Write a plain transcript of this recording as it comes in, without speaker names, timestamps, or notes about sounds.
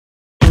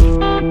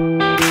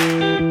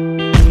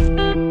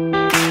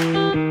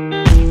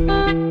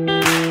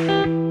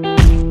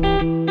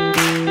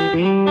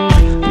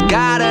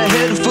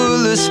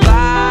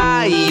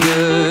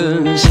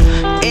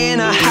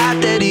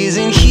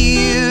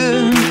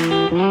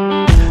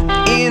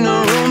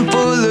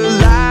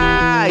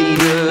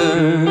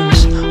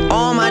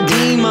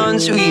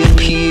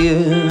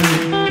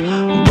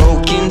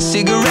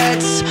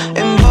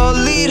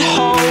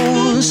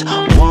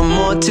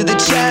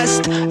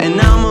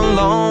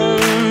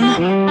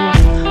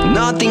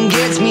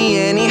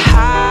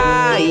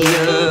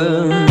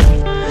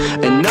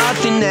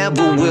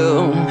never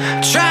will.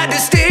 Tried to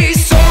stay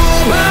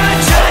sober,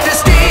 tried to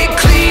stay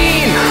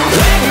clean.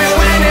 Wake me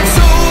when it's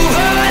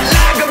over,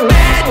 like a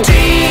bad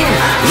dream.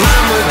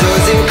 Mama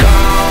doesn't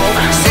call,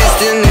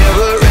 sister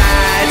never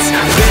writes.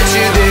 Bet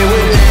you they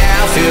would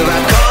laugh if I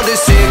called to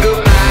say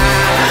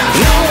goodbye.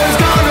 No one's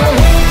gonna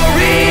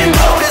worry and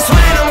notice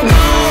when I'm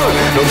gone.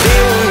 No, they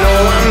won't know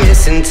I'm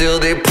missing till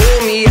they pull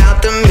me out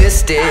the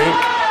mystic.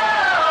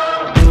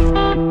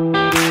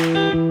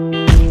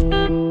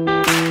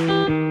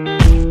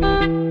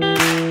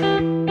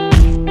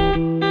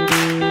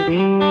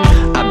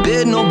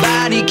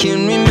 Nobody can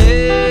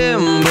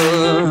remember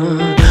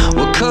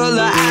what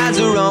color eyes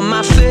are on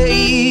my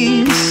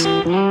face.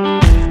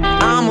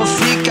 I'm a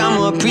freak, I'm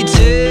a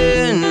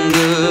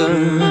pretender.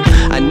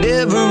 I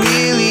never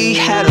really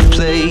had a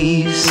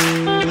place.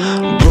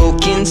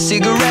 Broken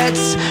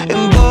cigarettes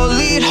and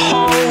bullet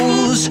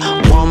holes.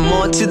 One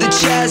more to the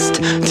chest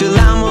till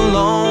I'm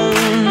alone.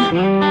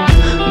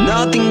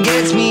 Nothing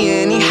gets me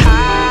any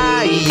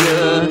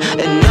higher,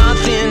 and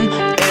nothing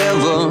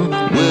ever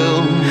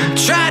will.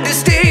 Tried to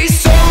stay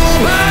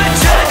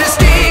tried to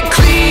stay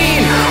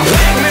clean.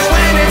 Wake me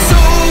when it's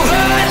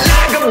over,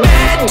 like a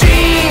bad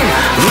dream.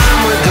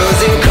 Mama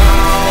doesn't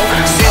call,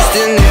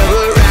 sister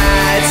never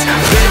writes.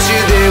 Bet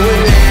you they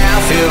would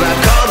laugh if I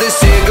called to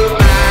say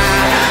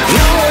goodbye.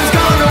 No one's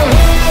gonna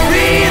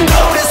worry and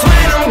notice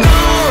when I'm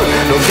gone.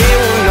 No, they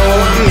won't know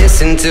I'm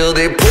missing till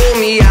they pull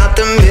me out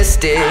the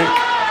mystic.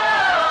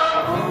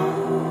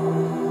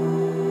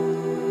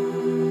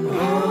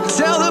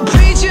 Tell the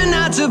preacher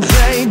not to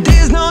pray.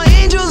 There's no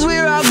angels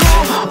where I go.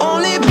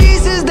 Only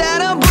pieces that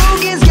are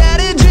broken,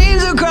 scattered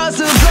dreams across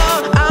the floor.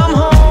 I'm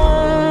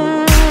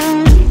home.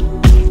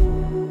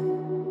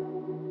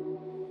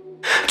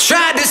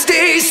 Tried to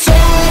stay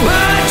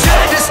sober,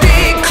 tried to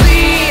stay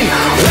clean.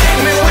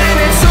 Wake me when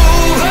it's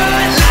over,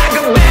 like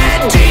a bad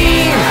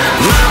dream.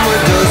 Mama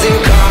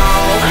doesn't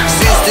call,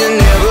 sister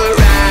never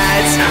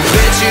writes.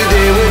 Bet you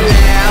they would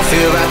laugh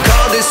if I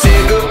called to say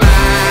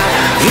goodbye.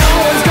 No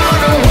one's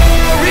gonna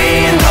worry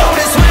and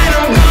notice when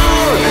I'm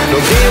gone. No,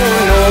 they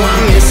won't know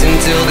I'm missing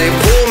till they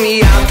pull me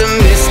out the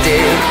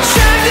mystic.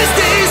 Tried to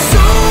stay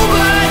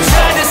sober,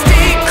 tried to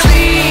stay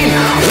clean.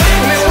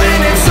 Wake me when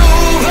it's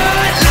over,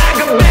 like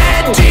a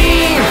bad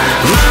dream.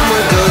 Mama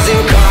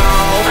doesn't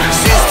call,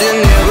 sister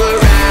never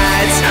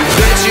writes.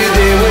 Bet you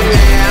they would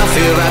laugh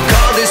if I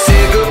called to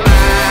say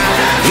goodbye.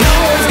 No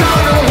one's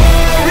gonna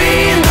worry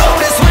and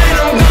notice when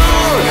I'm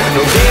gone.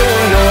 No, they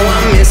won't know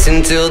I'm missing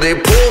till they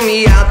pull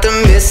me out the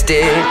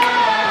mystic.